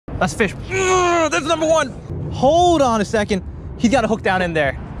That's a fish. That's number one. Hold on a second. He's got a hook down in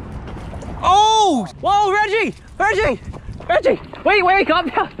there. Oh! Whoa, Reggie! Reggie! Reggie! Wait, calm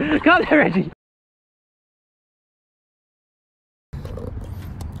down. Calm down, Reggie.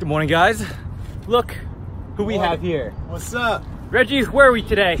 Good morning, guys. Look who we have here. What's up? Reggie, where are we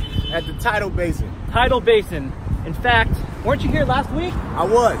today? At the Tidal Basin. Tidal Basin. In fact, weren't you here last week? I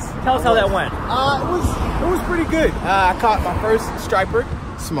was. Tell us how that went. It was pretty good. I caught my first striper,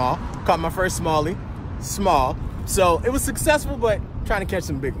 small. Caught my first smallie, small. So it was successful, but trying to catch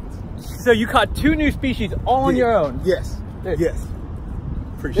some big ones. So you caught 2 new species all on your own? Yes. Dude, yes.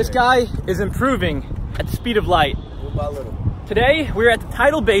 Appreciate this guy is improving at the speed of light. Little by little. Today, we're at the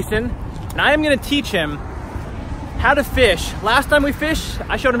Tidal Basin, and I am gonna teach him how to fish. Last time we fished,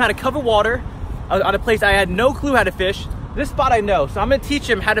 I showed him how to cover water on a place I had no clue how to fish. This spot I know, so I'm gonna teach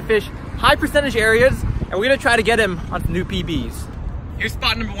him how to fish high percentage areas, and we're gonna try to get him on some new PBs. Here's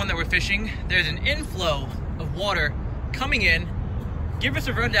spot number 1 that we're fishing. There's an inflow of water coming in. Give us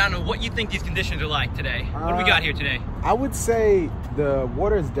a rundown of what you think these conditions are like today. What do we got here today? I would say the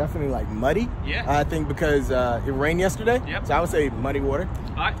water is definitely like muddy. Yeah. I think because it rained yesterday. Yep. So I would say muddy water.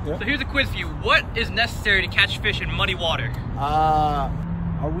 All right, Yep. So here's a quiz for you. What is necessary to catch fish in muddy water?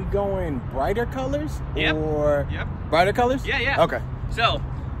 Are we going brighter colors? Yep. Or Yep. brighter colors? Yeah. Okay. So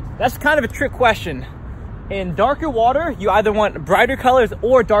that's kind of a trick question. In darker water, you either want brighter colors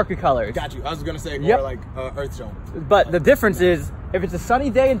or darker colors. Got you. I was gonna say more Yep. like earth tone. But the difference is, if it's a sunny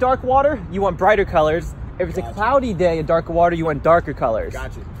day in dark water, you want brighter colors. If it's a cloudy day in darker water, you want darker colors.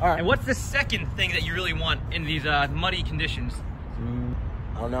 Got you. All right. And what's the second thing that you really want in these muddy conditions?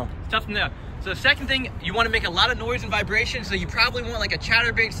 I don't know. It's tough to know. So the second thing, you want to make a lot of noise and vibration, so you probably want like a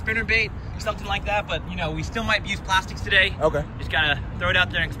chatterbait, spinnerbait, something like that, but you know, we still might use plastics today. Okay. Just gotta throw it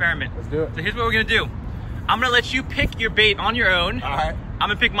out there and experiment. Let's do it. So here's what we're gonna do. I'm gonna let you pick your bait on your own. All right. I'm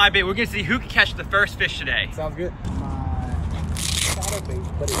gonna pick my bait. We're gonna see who can catch the first fish today. Sounds good. My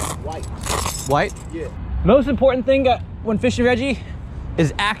chatterbait, but it's white. White? Yeah. Most important thing when fishing, Reggie,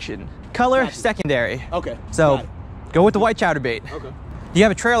 is action. Color, secondary. Okay. So go with the white chatterbait. Okay. Do you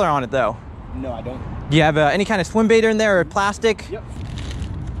have a trailer on it though? No, I don't. Do you have any kind of swim bait in there or plastic? Yep.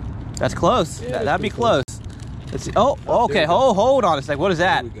 That's close. Yeah, That'd be close. Let's see. Oh, okay. Hold on a sec. What is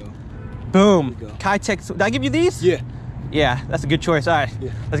that? There we go. Boom. There we go. Kitech. Did I give you these? Yeah. Yeah, that's a good choice. All right.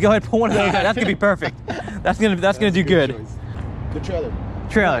 Yeah. Let's go ahead and pull one of those. That's gonna be perfect. That's gonna do good. Choice. The trailer.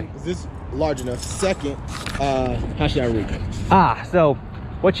 Trailer. Is this large enough? Second, how should I read it? So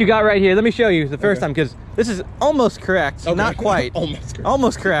what you got right here, let me show you the first time, because this is almost correct. Okay. Not quite. Almost correct.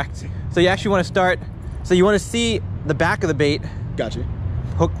 Almost correct. So you actually want to start, so you want to see the back of the bait, Gotcha.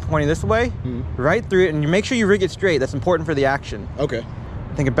 hook pointing this way, right through it, and you make sure you rig it straight. That's important for the action. Okay.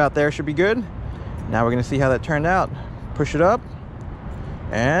 I think about there should be good. Now we're gonna see how that turned out. Push it up,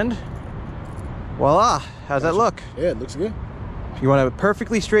 and voila. How's that look? Yeah, it looks good. You want a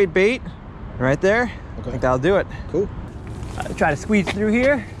perfectly straight bait right there. Okay. I think that'll do it. Cool. Try to squeeze through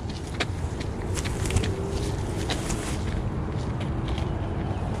here.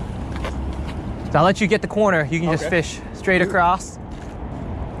 So I'll let you get the corner. You can just fish straight across.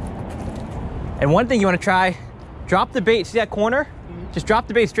 And one thing you want to try, drop the bait. See that corner? Just drop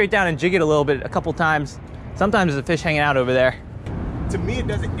the bait straight down and jig it a little bit, a couple times. Sometimes there's a fish hanging out over there. To me, it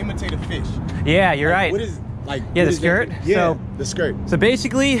doesn't imitate a fish. Yeah, you're right. What is like? Yeah, what the is skirt? that? Yeah, So- the skirt. So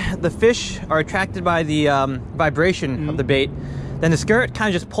basically, the fish are attracted by the vibration of the bait. Then the skirt kind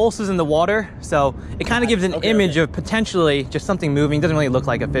of just pulses in the water, so it kind of gives an image of potentially just something moving. Doesn't really look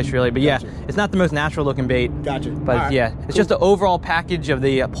like a fish, really, but yeah, it's not the most natural looking bait. Gotcha. But All right. yeah, it's just the overall package of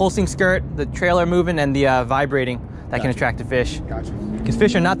the pulsing skirt, the trailer moving, and the vibrating that can attract a fish. Gotcha. Because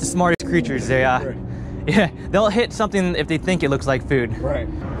fish are not the smartest creatures. They, yeah, they'll hit something if they think it looks like food. Right.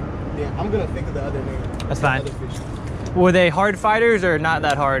 Yeah, I'm gonna think of the other name. That's fine. Other fish. Were they hard fighters or not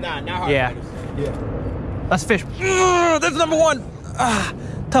that hard? Nah, not hard. Yeah. fighters. Yeah. That's a fish. That's number 1.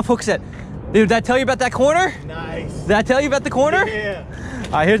 Tough hook set. Dude, did I tell you about that corner? Nice. Did I tell you about the corner? Yeah.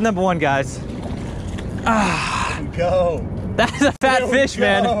 All right, here's number 1, guys. There we go. That's a fat There we fish, go.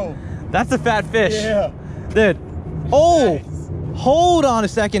 man. That's a fat fish. Yeah. Dude. Oh, Nice. hold on a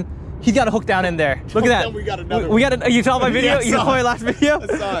second. He's got a hook down in there. Look at that. We got another We got a, you saw my video? Yeah, I You saw saw my it. last video? I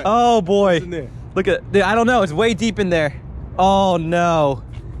saw it. Oh, boy. What's in there? Look at, dude, I don't know. It's way deep in there. Oh, no.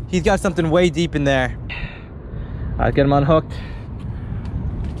 He's got something way deep in there. All right, get him unhooked.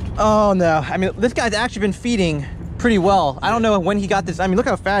 Oh, no. I mean, this guy's actually been feeding pretty well. I don't know when he got this. I mean, look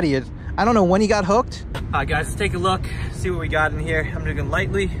how fat he is. I don't know when he got hooked. All right, guys, let's take a look, see what we got in here. I'm just gonna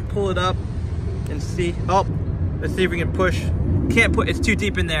lightly pull it up and see. Oh, let's see if we can push. Can't put, it's too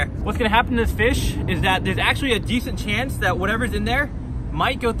deep in there. What's gonna happen to this fish is that there's actually a decent chance that whatever's in there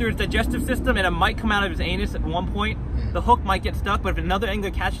might go through his digestive system and it might come out of his anus at one point. The hook might get stuck, but if another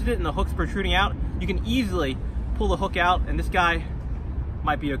angler catches it and the hook's protruding out, you can easily pull the hook out, and this guy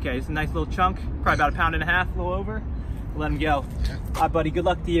might be okay. It's a nice little chunk, probably about 1.5 pounds, a little over. Let him go. All right, buddy, good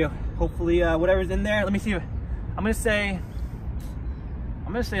luck to you. Hopefully whatever's in there, let me see. I'm gonna say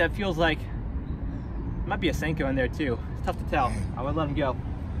that feels like, it might be a Senko in there too. It's tough to tell. I would let him go.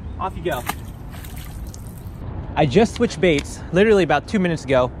 Off you go. I just switched baits, literally about 2 minutes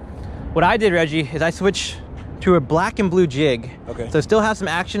ago. What I did, Reggie, is I switched to a black and blue jig. Okay. So it still has some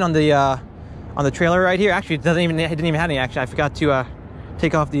action on the trailer right here. Actually, it didn't even have any action. I forgot to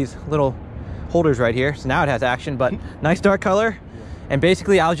take off these little holders right here. So now it has action, but nice dark color. And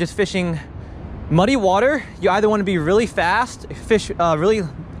basically I was just fishing muddy water. You either want to be really fast, fish really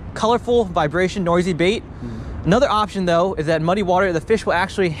colorful, vibration, noisy bait. Another option though is that muddy water, the fish will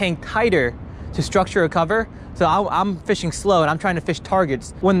actually hang tighter to structure a cover. So I'm fishing slow and I'm trying to fish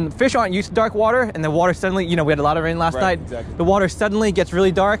targets. When fish aren't used to dark water and the water suddenly, you know, we had a lot of rain last night. Exactly. The water suddenly gets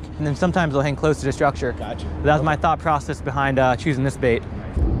really dark and then sometimes they'll hang close to the structure. Gotcha. So that was my thought process behind choosing this bait.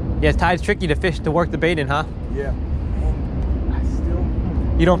 Yeah, tide's tricky to fish, to work the bait in, huh? Yeah.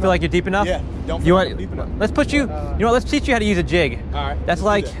 You don't feel like you're deep enough? Yeah, don't feel like I'm deep enough. Let's put you, you know what, let's teach you how to use a jig. All right. That's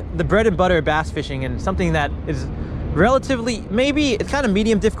like the bread and butter of bass fishing, and something that is relatively, maybe it's kind of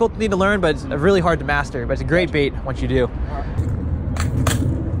medium difficulty to learn, but it's really hard to master. But it's a great bait once you do.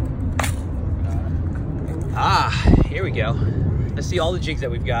 Ah, here we go. Let's see all the jigs that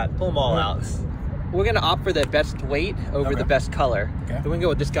we've got. Pull them all out. We're gonna opt for the best weight over the best color. Okay. So we're gonna go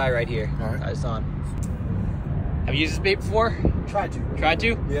with this guy right here. All right. Try this on. Have you used this bait before? Tried to. Tried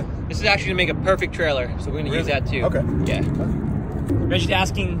to? Yeah. This is actually gonna make a perfect trailer, so we're gonna use that too. Okay. Yeah. Reggie's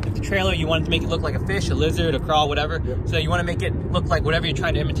asking if the trailer, you want it to make it look like a fish, a lizard, a craw, whatever. Yep. So you want to make it look like whatever you're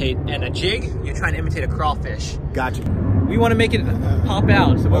trying to imitate. And a jig, you're trying to imitate a crawfish. Gotcha. We want to make it pop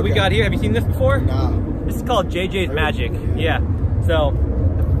out. So what we got here, have you seen this before? No. This is called JJ's Magic. Yeah. So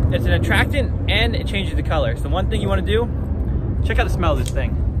it's an attractant and it changes the color. So one thing you want to do, check out the smell of this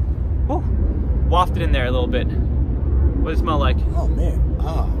thing. Woo. Waft it in there a little bit. What does it smell like? Oh man.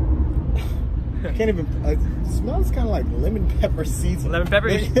 I can't even, it smells kind of like lemon pepper seasoning. Lemon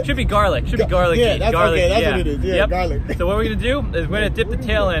pepper? Should be garlic. Should be garlic. Yeah, that's garlic. Okay, that's what it is. Yeah, yep. Garlic. So what we're going to do is we're going to dip the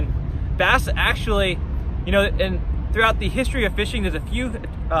tail in. Bass actually, you know, and throughout the history of fishing, there's a few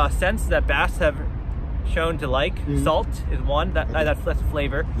scents that bass have shown to like. Salt is one, that's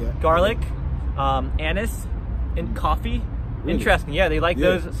flavor. Yeah. Garlic, anise, and coffee. Really? Interesting. Yeah, they like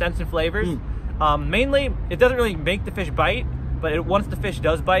those scents and flavors. Mainly, it doesn't really make the fish bite, but once the fish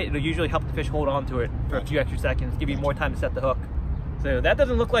does bite, it'll usually help the fish hold on to it for a few extra seconds, give you more time to set the hook. So that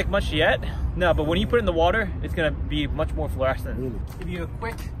doesn't look like much yet. No, but when you put it in the water, it's gonna be much more fluorescent. Really? Give you a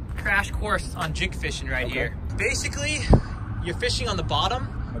quick crash course on jig fishing right here. Basically, you're fishing on the bottom,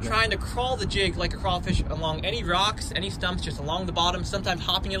 trying to crawl the jig like a crawfish along any rocks, any stumps, just along the bottom, sometimes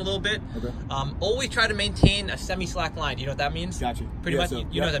hopping it a little bit. Always try to maintain a semi-slack line. Do you know what that means? Gotcha. Pretty much,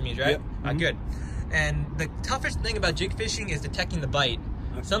 you know what that means, right? Good. And the toughest thing about jig fishing is detecting the bite.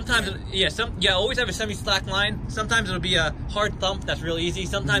 Sometimes, always have a semi-slack line. Sometimes it'll be a hard thump that's real easy.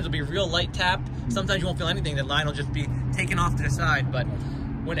 Sometimes it'll be a real light tap. Sometimes you won't feel anything. The line will just be taken off to the side. But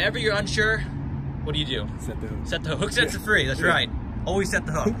whenever you're unsure, what do? Set the hook. Set the hook. Hook sets are free. That's right. Always set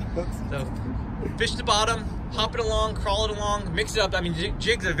the hook. So fish the bottom, hop it along, crawl it along, mix it up. I mean,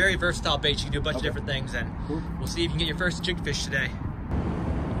 jigs are very versatile baits. You can do a bunch of different things, and we'll see if you can get your first jig fish today.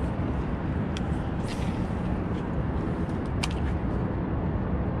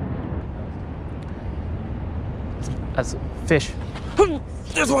 That's fish.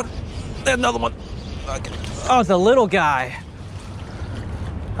 There's one. There's another one. Okay. Oh, it's a little guy.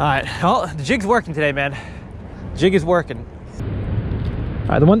 All right. Well, the jig's working today, man. Jig is working. All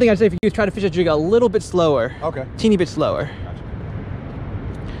right. The one thing I'd say for you is try to fish a jig a little bit slower. Okay. Teeny bit slower. Gotcha.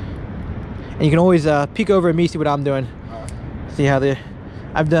 And you can always peek over at me, see what I'm doing. All right. See how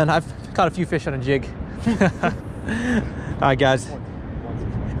I've caught a few fish on a jig. All right, guys.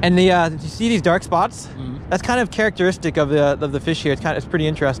 And you see these dark spots? That's kind of characteristic of the fish here. It's pretty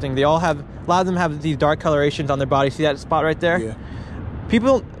interesting. They all have, a lot of them have these dark colorations on their body. See that spot right there? Yeah.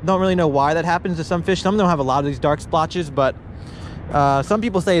 People don't really know why that happens to some fish. Some of them have a lot of these dark splotches, but some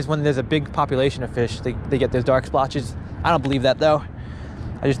people say it's when there's a big population of fish, they get those dark splotches. I don't believe that though.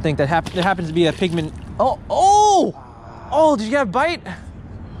 I just think that there happens to be a pigment. Oh, did you have a bite?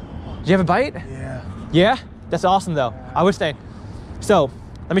 Did you have a bite? Yeah. Yeah? That's awesome though. I would say. So,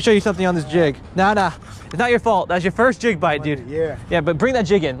 let me show you something on this jig. Nah. It's not your fault. That's your first jig bite, dude. Yeah. Yeah, but bring that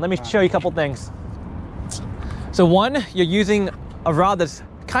jig in. Let me show you a couple things. So one, you're using a rod that's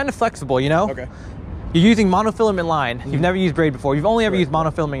kind of flexible, you know? Okay. You're using monofilament line. You've never used braid before. You've only ever used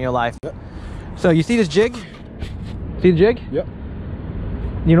monofilament in your life. Yep. So you see this jig? See the jig? Yep.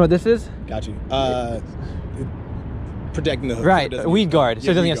 You know what this is? Got you. Protecting the hook. Right, a weed guard,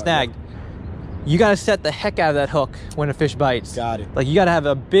 so it doesn't get snagged. Yeah. You gotta set the heck out of that hook when a fish bites. Got it. Like you gotta have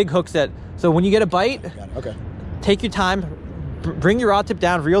a big hook set. So when you get a bite, Got it. Okay. take your time, bring your rod tip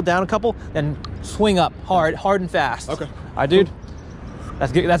down, reel down a couple, then swing up hard and fast. Okay. All right, dude.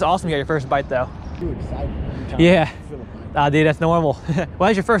 That's good. That's awesome. You got your first bite though. Too excited. Yeah. Dude, that's normal. Well,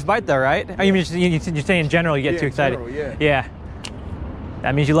 that's your first bite though, right? I mean, you're saying in general you get too excited. General, Yeah.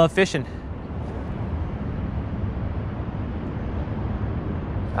 That means you love fishing.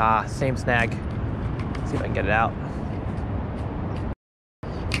 Ah, same snag. Let's see if I can get it out.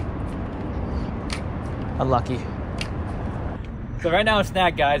 Unlucky. So right now it's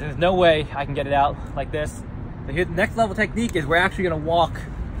snagged, guys, and there's no way I can get it out like this. So here, the next level technique is we're actually gonna walk.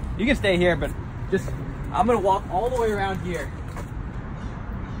 You can stay here, but I'm gonna walk all the way around here.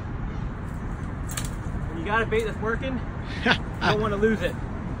 When you got a bait that's working, you don't want to lose it.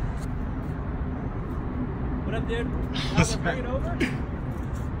 What up, dude? Now we'll bring it over, and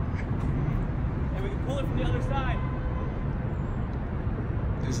we can pull it from the other side.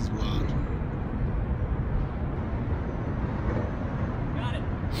 This is wild. Got it.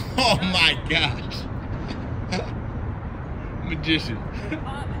 Oh my gosh. Magician.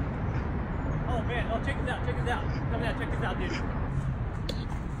 Oh man, oh check this out, Come down, check this out, dude.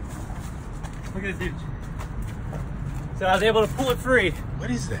 Look at this dude. So I was able to pull it free. What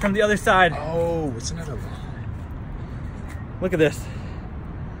is that? From the other side. Oh, it's another line. Look at this.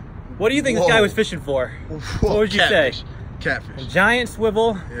 What do you think this guy was fishing for? Whoa, what would you say? Catfish. A giant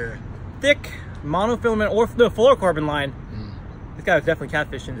swivel, Yeah. thick monofilament or the fluorocarbon line. This guy was definitely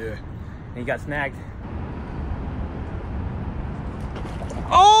catfishing. Yeah. And he got snagged.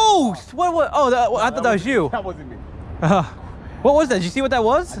 Oh! What? Oh, I thought that was you. That wasn't me. What was that? Did you see what that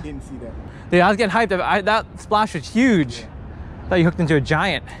was? I didn't see that. Dude, I was getting hyped. That splash was huge. Yeah. I thought you hooked into a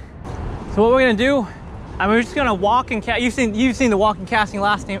giant. So what we're gonna do? We're just gonna walk and cast. You've seen the walking casting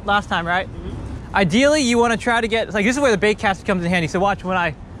last time, right? Ideally, you want to try to get like this is where the bait cast comes in handy. So watch when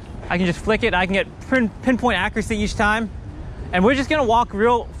I can just flick it. I can get pinpoint accuracy each time, and we're just gonna walk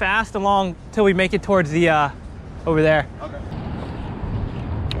real fast along till we make it towards the over there. Okay.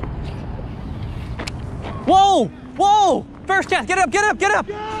 Whoa! Whoa! First cast, get up! Go!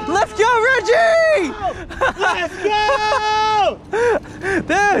 Let's go, Reggie! Let's go!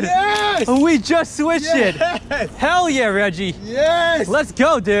 Dude, Yes! we just switched it. Hell yeah, Reggie. Yes! Let's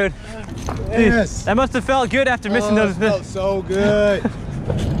go, dude. Yes! Dude, that must have felt good after missing those. It felt so good.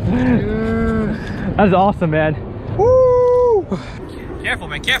 That was awesome, man. Woo! Careful,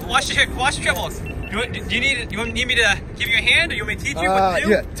 man. Careful. Watch your trebles. Do you need me to give you a hand, or you want me to teach you what to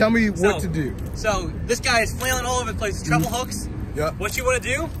do? Yeah. Tell me what to do. So this guy is flailing all over the place. Treble hooks. Yep. What you want to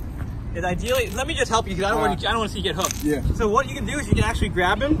do is ideally, let me just help you because I don't want to see you get hooked. Yeah. So what you can do is you can actually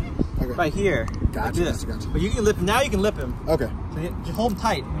grab him right here. Gotcha. Like this. Gotcha. But you can lip him. Now you can lip him. Okay. So just hold him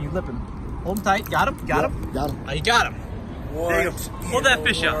tight when you lip him. Hold him tight. Got him. Got him. Got him. Oh, you got him. There you go. Hold that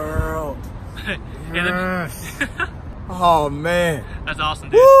fish up. Yes. Oh man. That's awesome,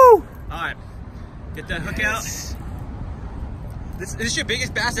 dude. Woo! All right. Get that hook out. Is this your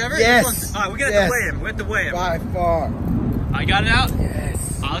biggest bass ever? Yes. All right, we're gonna have to weigh him. We have to weigh him. By far. I got it out?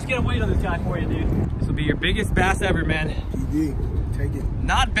 Yes. Let's get a weight on this guy for you, dude. This will be your biggest bass ever, man. GD. Take it.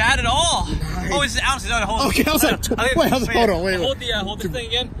 Not bad at all. Nice. Oh, it's ounces. No, hold Okay, I was like, hold on, wait. Hold this thing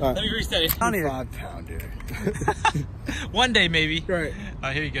again. Right. Let me reset it. 5-pounder. One day, maybe. Right. All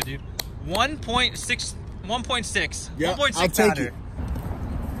right, here you go, dude. 1.6. 1.6. Yeah, 1.6 I'll take pounder. it.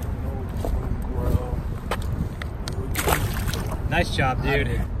 Nice job,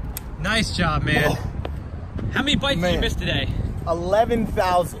 dude. Nice job, man. Oh. How many bites did you miss today?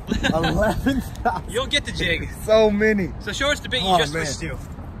 11,000. 11,000. You'll get the jig. So many. So show us the bait you just switched to.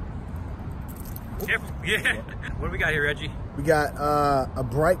 Careful. Yeah. What do we got here, Reggie? We got a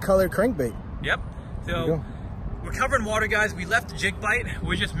bright colored crankbait. Yep. So we're covering water, guys. We left the jig bite.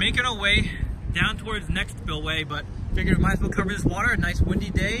 We're just making our way down towards the next spillway, but figured we might as well cover this water. A nice windy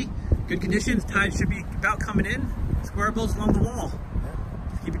day, good conditions. Tide should be about coming in. Square bills along the wall.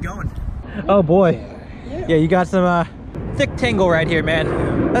 Just keep it going. Oh boy. Yeah, you got some thick tangle right here,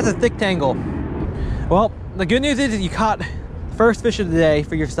 man. That's a thick tangle. Well, the good news is you caught first fish of the day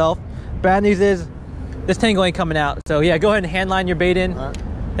for yourself. Bad news is this tangle ain't coming out. So yeah, go ahead and hand line your bait in.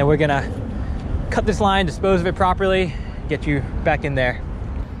 Then we're gonna cut this line, dispose of it properly, get you back in there.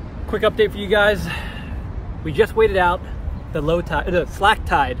 Quick update for you guys. We just waited out the low tide, the slack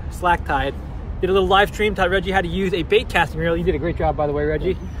tide. Did a little live stream, taught Reggie how to use a bait casting reel. You did a great job, by the way,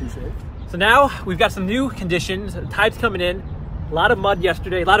 Reggie. So now we've got some new conditions. The tide's coming in. A lot of mud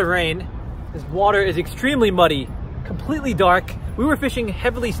yesterday, a lot of rain. This water is extremely muddy, completely dark. We were fishing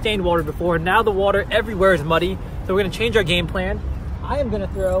heavily stained water before. Now the water everywhere is muddy. So we're gonna change our game plan. I am gonna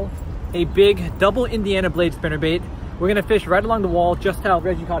throw a big double Indiana blade spinnerbait. We're gonna fish right along the wall, just how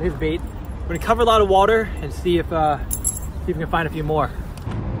Reggie caught his bait. We're gonna cover a lot of water and see if we can find a few more.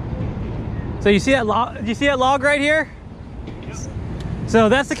 So you see that log? Do you see that log right here? So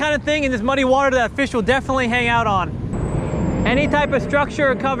that's the kind of thing in this muddy water that fish will definitely hang out on. Any type of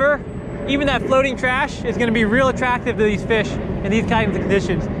structure or cover, even that floating trash, is gonna be real attractive to these fish in these kinds of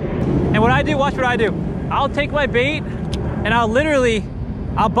conditions. And what I do, watch what I do. I'll take my bait and I'll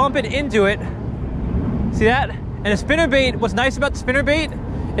bump it into it. See that? And a spinnerbait, what's nice about the spinnerbait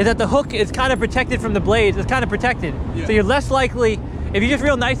is that the hook is kind of protected from the blades. It's kind of protected. Yeah. So you're less likely, if you just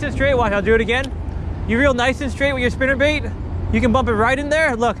reel nice and straight, watch, I'll do it again. You reel nice and straight with your spinnerbait, you can bump it right in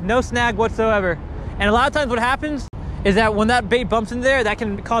there. Look, no snag whatsoever. And a lot of times what happens is that when that bait bumps in there, that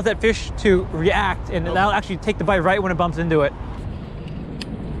can cause that fish to react, and that'll actually take the bite right when it bumps into it.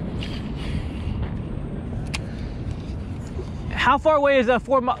 How far away is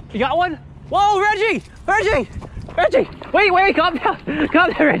 4 miles? You got one? Whoa, Reggie! Reggie! Reggie! Wait, calm down.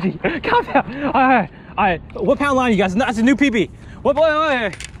 Calm down, Reggie. Calm down. All right. What pound line you guys? That's a new PB. Wait.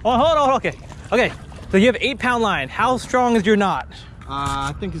 Hold on. Okay. So you have 8 pound line. How strong is your knot?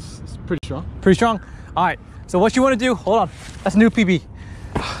 I think it's pretty strong. Pretty strong? All right. So what you want to do, hold on. That's a new PB.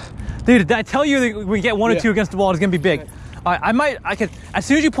 Dude, did I tell you that we get 1 or 2 against the wall, it's going to be big. All right, I could, as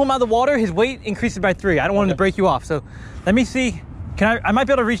soon as you pull him out of the water, his weight increases by 3. I don't want him to break you off. So let me see. I might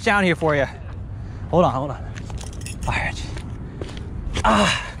be able to reach down here for you. Hold on. All right, Reggie.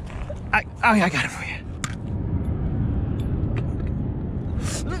 I got it for you.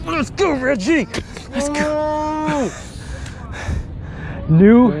 Let's go, Reggie. Let's go.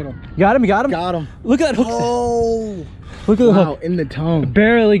 New. You got him? Got him. Look at that hook. Oh. Look at the hook. In the tongue.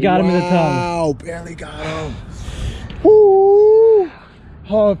 Barely got him in the tongue. Wow, barely got him. Woo.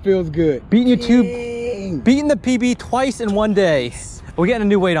 Oh, it feels good. Beating the PB twice in 1 day. We're getting a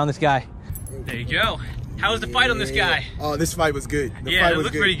new weight on this guy. There you go. How was the fight on this guy? Oh, this fight was good. The fight it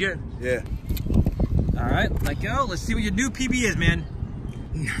looked pretty good. Yeah. All right, let go. Let's see what your new PB is, man.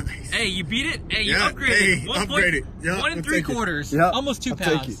 Nice. Hey, you beat it. Hey, you upgraded. Hey, upgraded. Yep, 1 3/4. Yep. Almost 2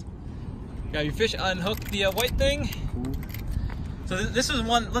 pounds. Got your fish unhooked the white thing. Cool. So this is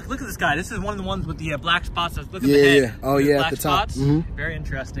one. Look at this guy. This is one of the ones with the black spots. Look at the head. Yeah. Oh yeah, black at the top. Spots. Very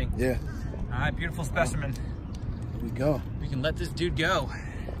interesting. Yeah. All right, beautiful specimen. Here we go. We can let this dude go.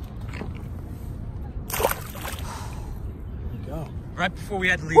 Right before we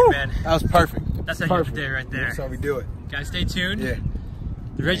had to leave, man. That was perfect. That's how you do it right there. That's how we do it. Guys, stay tuned. Yeah.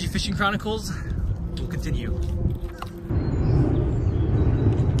 The Reggie Fishing Chronicles will continue.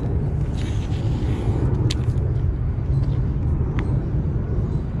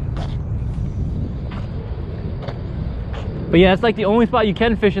 But yeah, it's like the only spot you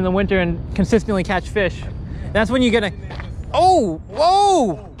can fish in the winter and consistently catch fish. That's when you're gonna, oh,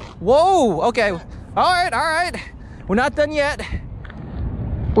 whoa, okay. All right. We're not done yet.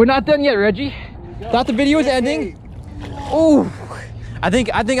 Reggie. Thought the video was ending. Ooh, I think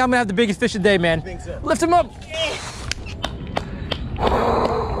I'm gonna have the biggest fish of the day, man. I think so. Lift him up.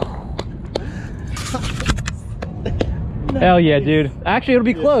 Hell yeah, dude. Actually, it'll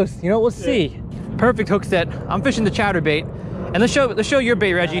be close. You know, we'll see. Perfect hook set. I'm fishing the chatterbait, and let's show your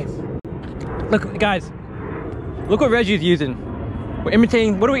bait, Reggie. Look, guys. Look what Reggie's using. We're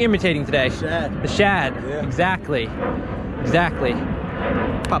imitating. What are we imitating today? Shad. The shad. Yeah. Exactly.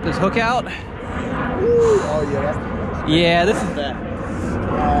 Pop this hook out. Oh yeah. Yeah, this is.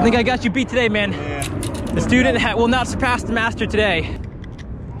 I think I got you beat today, man. Yeah. The student will not surpass the master today.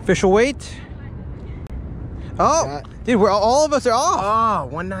 Official weight. Oh, dude, all of us are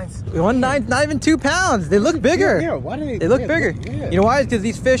off. Oh, 1/9. 1/9, not even 2 pounds. They look bigger. Yeah, why do they look bigger? Yeah. You know why? Because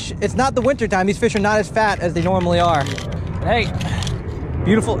these fish, it's not the winter time. These fish are not as fat as they normally are. Hey,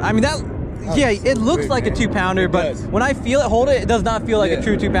 beautiful. I mean, it looks like a 2 pounder, but when I feel it, hold it, it does not feel like a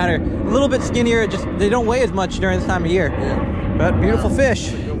true 2 pounder. A little bit skinnier, they don't weigh as much during this time of year. Yeah. But beautiful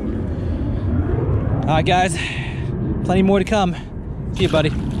fish. All right, guys, plenty more to come. See you,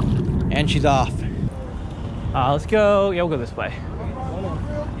 buddy. And she's off. Let's go. Yeah, we'll go this way.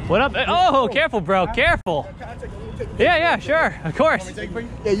 What up? Oh, careful, bro. Careful. Yeah, sure. Of course.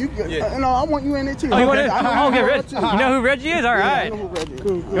 Yeah, you. No, I want you in it too. Oh, you want to? Okay, Reggie. You know who Reggie is? All right. I know who Reggie is.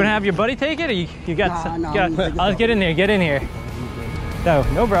 Cool. You want to have your buddy take it, or you got? Nah, let's get in there. Get in here.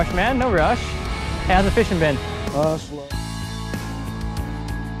 No rush, man. No rush. Hey, how's the fishing been? Slow.